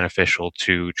it would be beneficial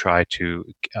to try to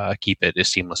keep it as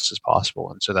seamless as possible.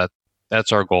 And so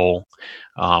that's our goal,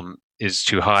 is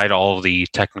to hide all of the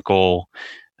technical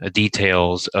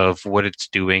details of what it's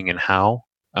doing and how,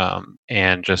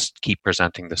 and just keep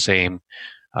presenting the same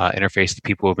interface that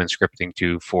people have been scripting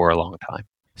to for a long time.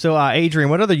 So, Adrian,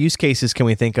 what other use cases can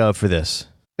we think of for this?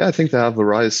 Yeah, I think there are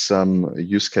various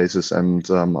use cases, and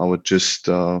I would just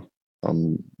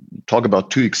talk about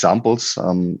two examples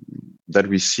that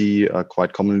we see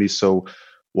quite commonly. So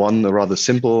one, a rather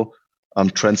simple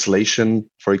translation,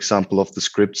 for example, of the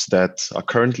scripts that are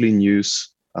currently in use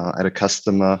at a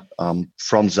customer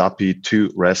from Zapier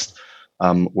to REST.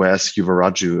 Whereas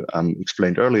Yuvaraju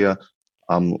explained earlier,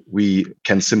 we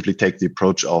can simply take the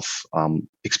approach of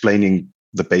explaining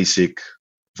the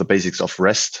basics of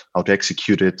REST, how to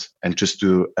execute it, and just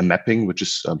do a mapping, which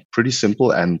is pretty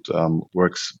simple and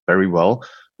works very well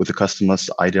with the customers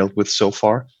I dealt with so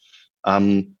far.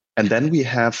 And then we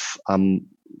have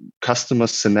customer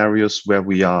scenarios where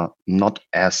we are not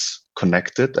as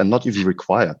connected and not even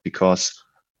required, because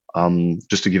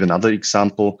just to give another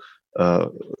example,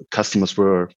 customers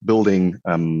were building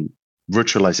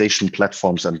virtualization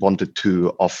platforms and wanted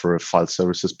to offer file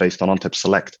services based on ONTAP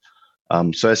Select.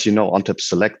 So as you know, ONTAP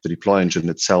Select, the deploy engine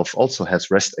itself, also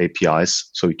has REST APIs,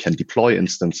 so you can deploy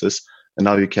instances. And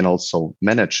now you can also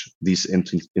manage these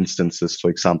instances, for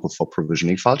example, for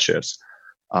provisioning file shares.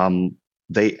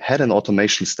 They had an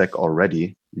automation stack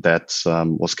already that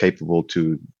was capable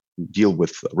to deal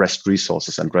with REST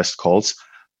resources and REST calls.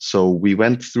 So we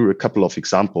went through a couple of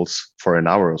examples for an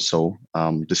hour or so,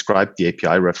 described the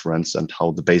API reference and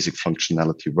how the basic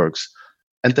functionality works.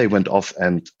 And they went off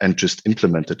and just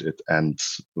implemented it. And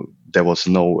there was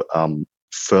no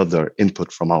further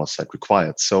input from our side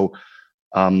required. So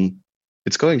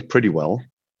it's going pretty well.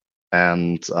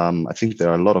 And I think there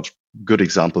are a lot of good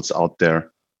examples out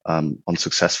there on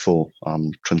successful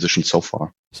transition so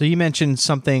far. So you mentioned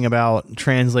something about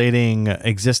translating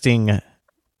existing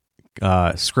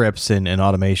scripts and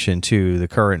automation to the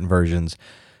current versions.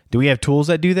 Do we have tools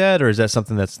that do that, or is that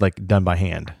something that's like done by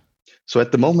hand? So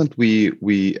at the moment,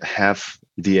 we have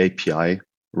the API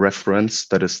reference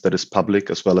that is public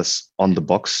as well as on the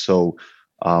box. So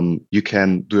you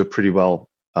can do a pretty well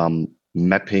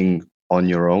mapping on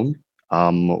your own.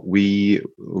 We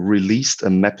released a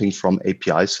mapping from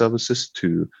API services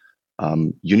to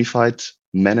unified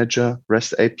manager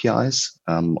REST APIs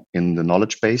in the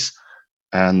knowledge base.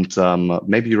 And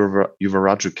maybe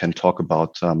Yuvaraju can talk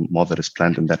about more that is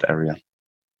planned in that area.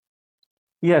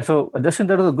 Yeah, so Justin,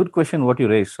 that was a good question what you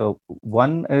raised. So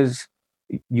one is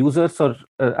users, or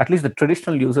at least the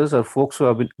traditional users or folks who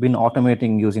have been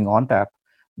automating using ONTAP,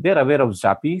 they're aware of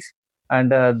Zapier,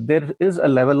 and there is a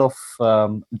level of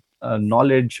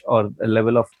knowledge or a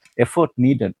level of effort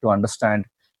needed to understand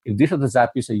if these are the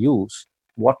Zapiers I use,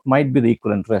 what might be the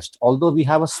equivalent REST. Although we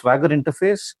have a Swagger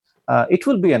interface, it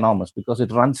will be enormous because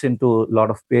it runs into a lot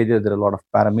of pages. There are a lot of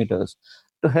parameters.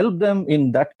 To help them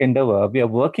in that endeavor, we are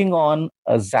working on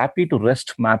a ZAPI to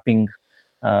REST mapping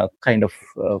kind of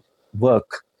work.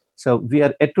 So we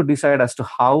are yet to decide as to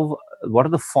what are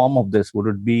the form of this. Would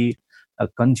it be a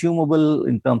consumable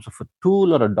in terms of a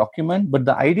tool or a document? But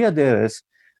the idea there is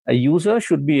a user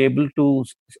should be able to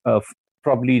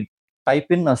probably type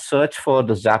in a search for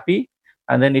the ZAPI,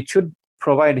 and then it should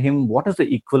provide him what is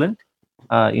the equivalent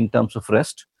in terms of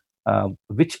REST,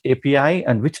 which API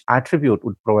and which attribute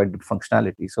would provide the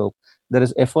functionality. So there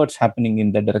is efforts happening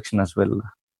in that direction as well,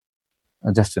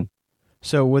 Justin.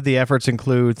 So would the efforts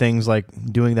include things like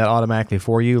doing that automatically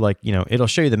for you? Like, it'll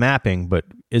show you the mapping, but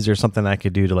is there something I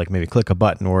could do to like maybe click a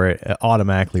button where it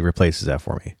automatically replaces that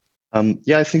for me?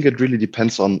 Yeah, I think it really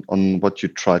depends on what you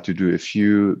try to do. If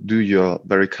you do your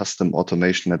very custom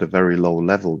automation at a very low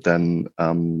level, then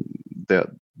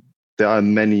there are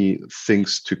many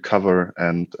things to cover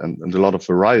and a lot of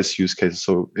various use cases.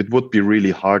 So it would be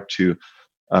really hard to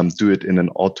do it in an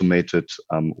automated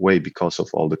way because of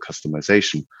all the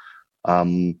customization.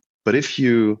 But if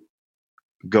you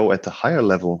go at a higher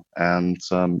level and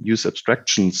use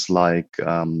abstractions like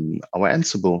our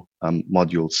Ansible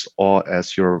modules, or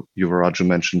as Yuvaraju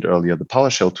mentioned earlier, the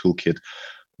PowerShell toolkit,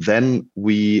 then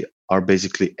we are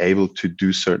basically able to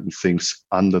do certain things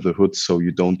under the hood, so you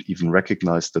don't even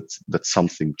recognize that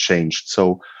something changed.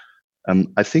 So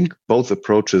I think both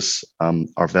approaches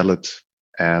are valid,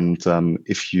 and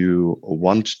if you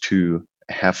want to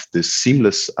have this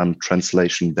seamless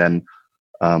translation, then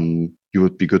you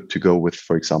would be good to go with,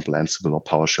 for example, Ansible or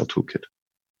PowerShell toolkit.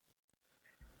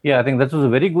 Yeah, I think that was a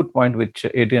very good point which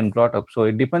Adrian brought up. So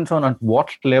it depends on at what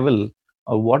level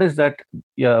or what is that.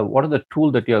 What are the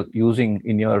tool that you're using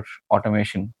in your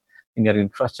automation, in your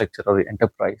infrastructure or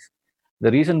enterprise?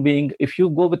 The reason being, if you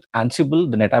go with Ansible,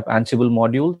 the NetApp Ansible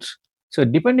modules, so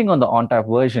depending on the ONTAP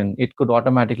version, it could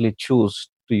automatically choose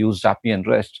to use ZAPI and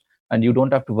REST, and you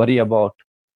don't have to worry about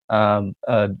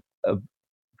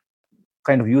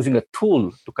kind of using a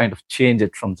tool to kind of change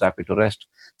it from ZAPI to REST.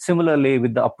 Similarly,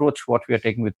 with the approach what we are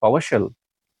taking with PowerShell,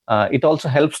 it also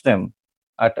helps them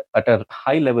at a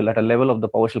high level, at a level of the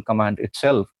PowerShell command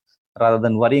itself, rather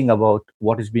than worrying about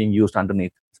what is being used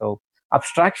underneath. So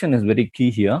abstraction is very key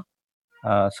here.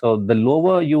 So the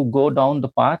lower you go down the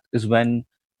path is when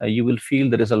you will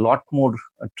feel there is a lot more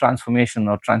transformation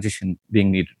or transition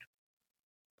being needed.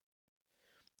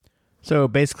 So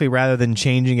basically, rather than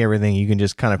changing everything, you can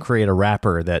just kind of create a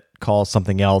wrapper that calls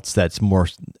something else that's more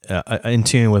in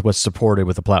tune with what's supported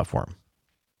with the platform.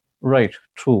 Right.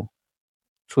 True,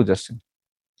 Justin.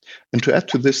 And to add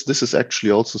to this is actually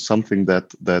also something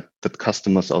that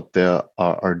customers out there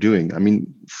are doing. I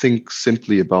mean, think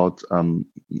simply about a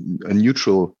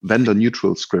vendor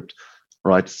neutral script,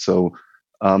 right? So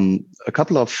a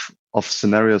couple of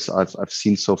scenarios I've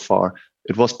seen so far,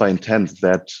 it was by intent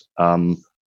that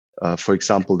for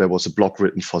example, there was a block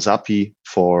written for ZAPI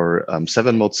for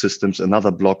 7-mode systems, another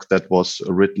block that was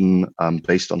written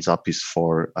based on ZAPIs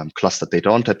for cluster data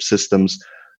ONTAP systems.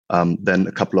 Then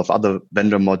a couple of other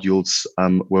vendor modules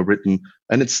were written,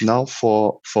 and it's now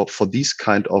for these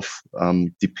kind of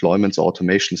deployments or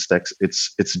automation stacks.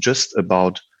 It's just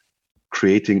about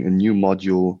creating a new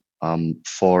module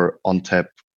for ONTAP,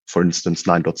 for instance,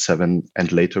 9.7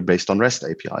 and later based on REST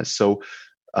APIs. So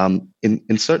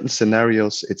in certain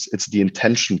scenarios, it's the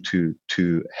intention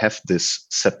to have this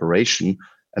separation,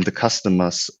 and the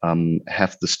customers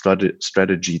have the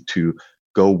strategy to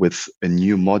go with a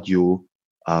new module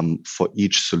for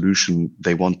each solution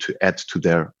they want to add to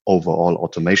their overall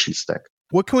automation stack.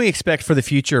 What can we expect for the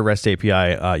future of REST API,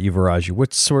 Yuvaraju?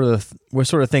 What sort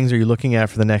of things are you looking at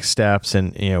for the next steps,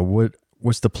 and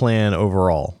what's the plan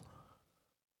overall?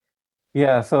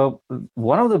 Yeah, so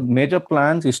one of the major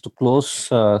plans is to close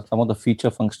some of the feature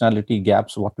functionality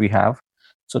gaps what we have.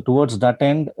 So towards that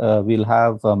end, we'll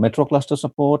have Metro cluster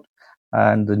support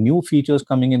and the new features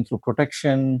coming in through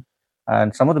protection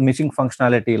and some of the missing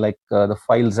functionality like the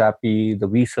file ZAPI, the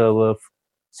vServer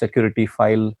security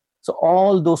file. So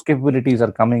all those capabilities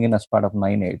are coming in as part of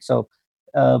 9.8. So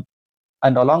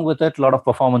and along with it, a lot of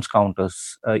performance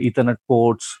counters, Ethernet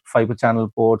ports, fiber channel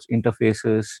ports,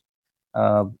 interfaces,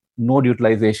 node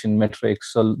utilization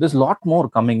metrics. So there's a lot more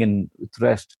coming in with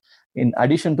REST. In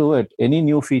addition to it, any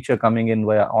new feature coming in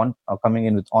with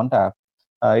ONTAP,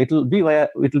 it'll be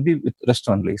with REST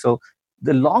only. So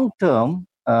the long term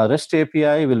REST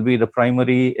API will be the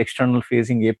primary external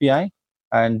facing API,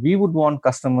 and we would want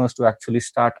customers to actually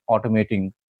start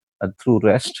automating through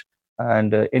REST.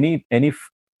 And any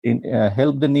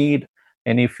help they need,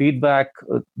 any feedback,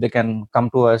 they can come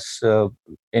to us.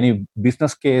 Any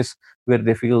business case where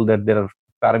they feel that there are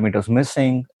parameters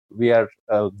missing, we are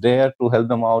there to help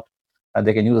them out.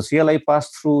 They can use a CLI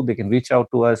pass-through. They can reach out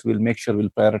to us. We'll make sure we'll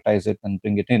prioritize it and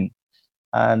bring it in.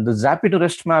 And the Zappy to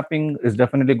REST mapping is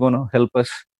definitely going to help us,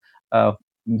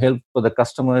 help for the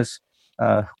customers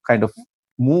kind of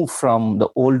move from the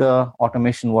older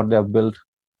automation, what they have built,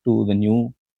 to the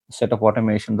new set of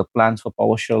automation, the plans for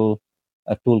PowerShell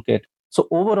toolkit. So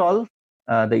overall,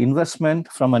 the investment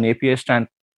from an API standpoint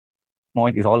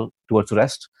is all towards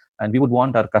REST. And we would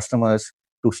want our customers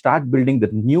to start building the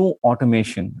new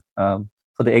automation.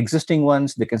 For the existing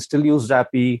ones, they can still use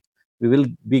Zappy. We will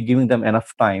be giving them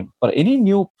enough time. For any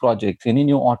new projects, any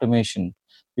new automation,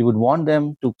 we would want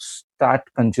them to start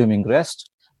consuming REST,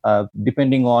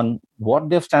 depending on what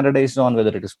they've standardized on,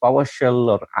 whether it is PowerShell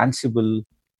or Ansible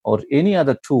or any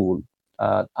other tool.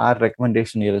 Our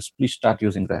recommendation here is please start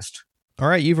using REST. All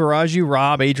right, Yuvaraju,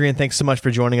 Rob, Adrian, thanks so much for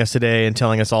joining us today and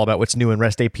telling us all about what's new in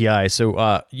REST API. So,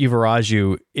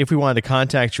 Yuvaraju, if we wanted to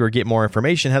contact you or get more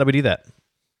information, how do we do that?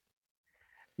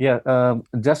 Yeah,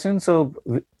 Justin, so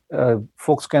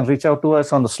folks can reach out to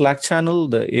us on the Slack channel,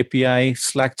 the API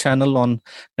Slack channel on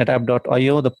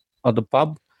netapp.io or the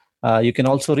pub. You can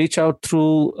also reach out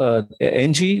through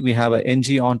NG. We have a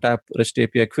NG ONTAP REST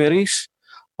API queries,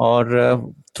 or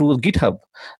through GitHub.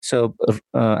 So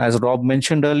as Rob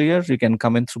mentioned earlier, you can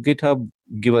come in through GitHub,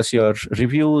 give us your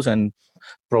reviews and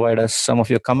provide us some of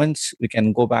your comments. We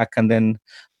can go back and then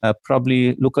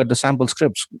probably look at the sample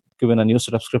scripts, given a new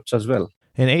set of scripts as well.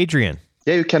 And Adrian?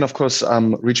 Yeah, you can, of course,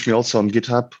 reach me also on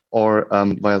GitHub or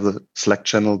via the Slack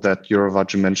channel that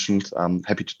Yuvaraju mentioned. I'm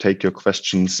happy to take your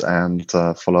questions and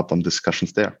follow up on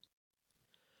discussions there.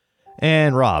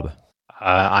 And Rob?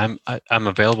 I'm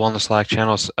available on the Slack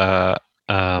channels.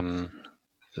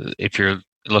 If you're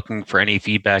looking for any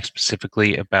feedback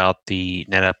specifically about the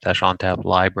NetApp-ONTAP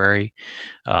library,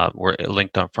 we're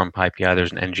linked up from PyPI.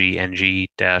 There's an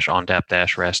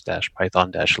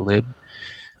ng-ONTAP-rest-python-lib.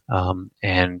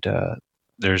 And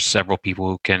there's several people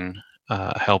who can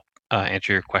help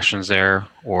answer your questions there.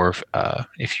 Or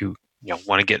if you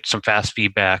want to get some fast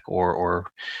feedback, or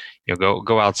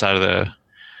go outside of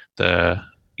the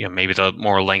maybe the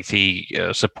more lengthy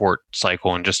support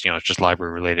cycle and just it's just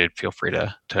library related, feel free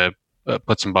to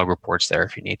put some bug reports there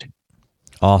if you need.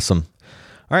 Awesome.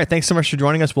 All right, thanks so much for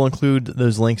joining us. We'll include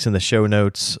those links in the show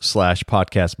notes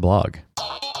 /podcast blog.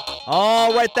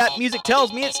 All right, that music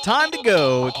tells me it's time to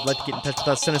go. If you'd like to get in touch with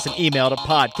us, send us an email to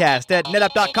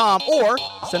podcast@netapp.com or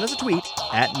send us a tweet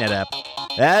 @netapp.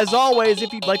 As always,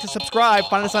 if you'd like to subscribe,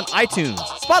 find us on iTunes,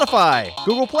 Spotify,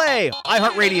 Google Play,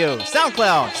 iHeartRadio,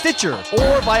 SoundCloud, Stitcher,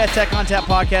 or via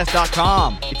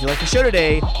TechOnTapPodcast.com. If you like the show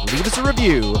today, leave us a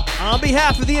review. On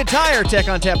behalf of the entire Tech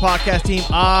on Tap podcast team,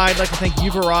 I'd like to thank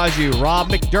Yuvaraju, Rob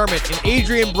McDermott, and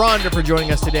Adrian Brunder for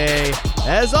joining us today.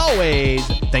 As always,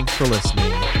 thanks for listening.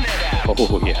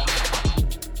 Oh, yeah.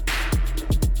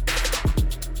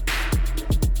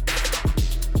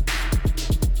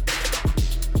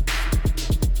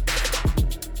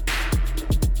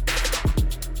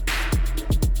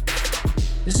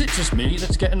 Is it just me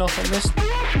that's getting off on this?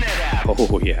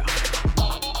 Oh, yeah.